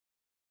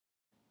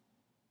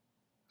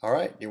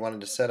Alright, you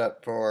wanted to set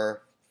up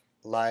for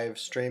live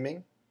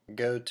streaming.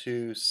 Go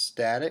to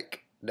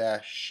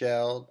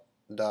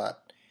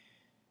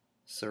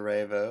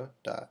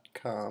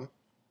static-shell.cerevo.com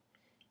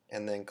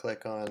and then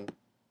click on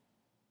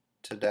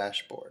to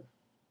dashboard.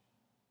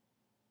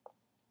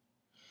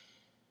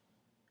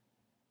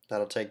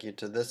 That'll take you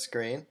to this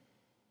screen,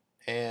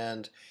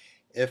 and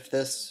if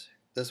this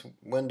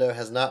window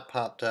has not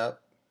popped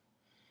up,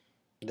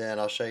 then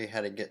I'll show you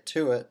how to get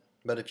to it.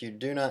 But if you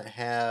do not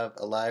have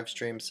a live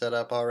stream set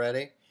up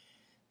already,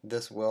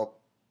 this will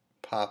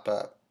pop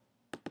up.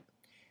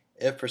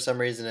 If for some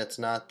reason it's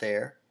not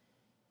there,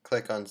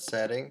 click on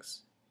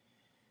settings,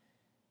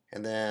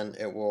 and then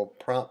it will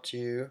prompt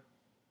you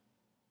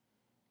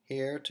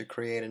here to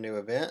create a new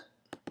event.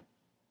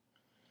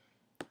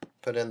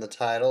 Put in the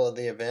title of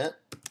the event,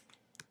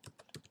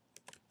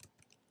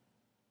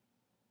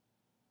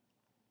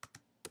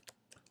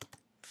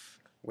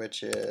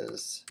 which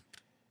is,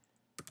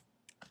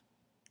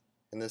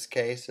 in this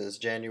case, is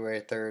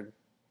January 3rd,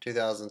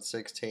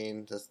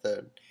 2016. That's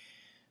the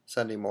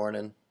Sunday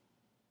morning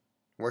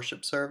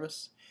worship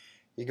service.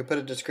 You can put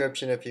a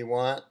description if you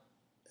want.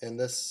 In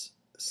this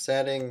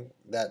setting,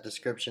 that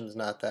description is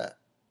not that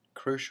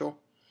crucial.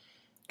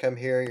 Come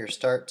here, your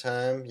start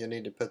time, you'll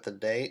need to put the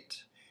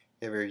date,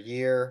 give your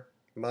year,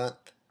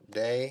 month,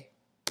 day,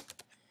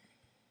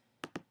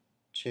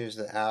 choose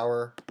the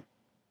hour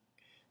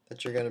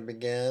that you're going to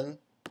begin,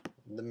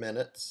 the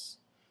minutes,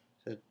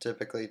 so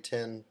typically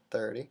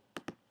 10:30.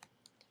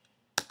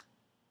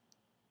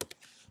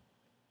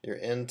 Your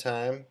end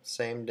time,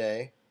 same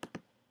day.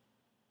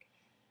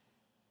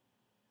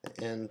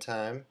 The end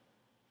time,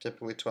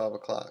 typically 12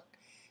 o'clock.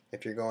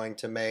 If you're going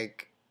to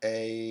make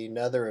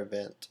another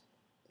event,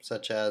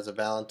 such as a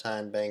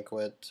Valentine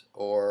banquet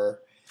or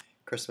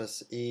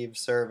Christmas Eve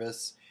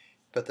service,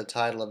 put the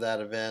title of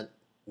that event,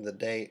 the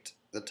date,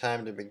 the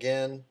time to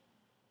begin,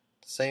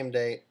 same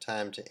date,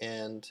 time to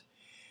end,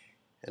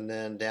 and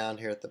then down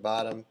here at the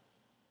bottom,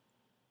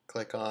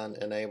 click on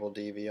Enable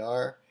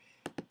DVR,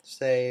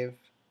 save.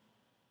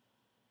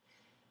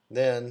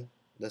 Then,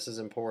 this is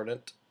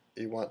important,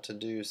 you want to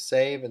do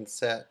save and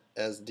set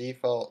as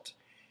default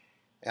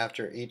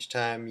after each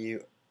time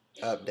you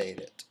update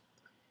it.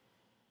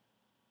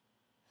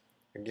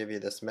 I'll give you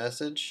this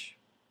message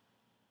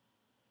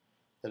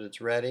that it's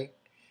ready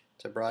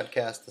to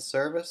broadcast the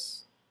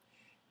service.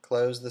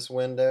 Close this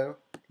window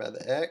by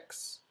the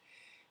X,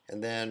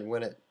 and then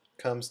when it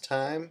comes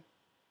time,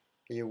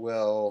 you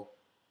will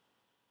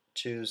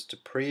choose to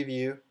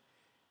preview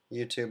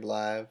YouTube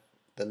Live.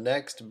 The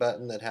next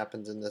button that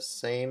happens in the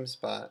same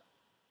spot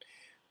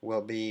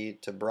will be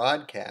to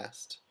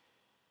broadcast,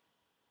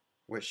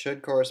 which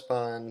should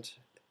correspond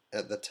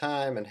at the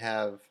time and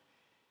have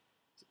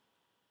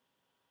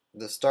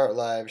the start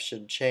live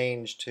should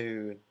change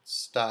to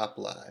stop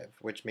live,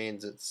 which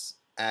means it's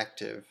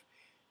active.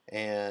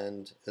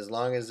 And as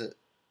long as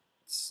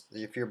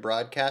if you're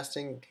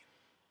broadcasting,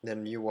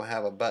 then you will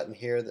have a button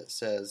here that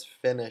says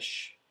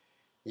finish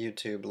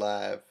YouTube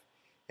Live,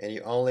 and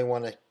you only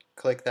want to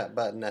click that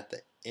button at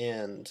the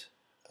end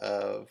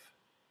of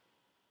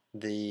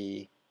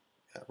the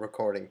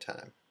recording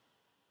time.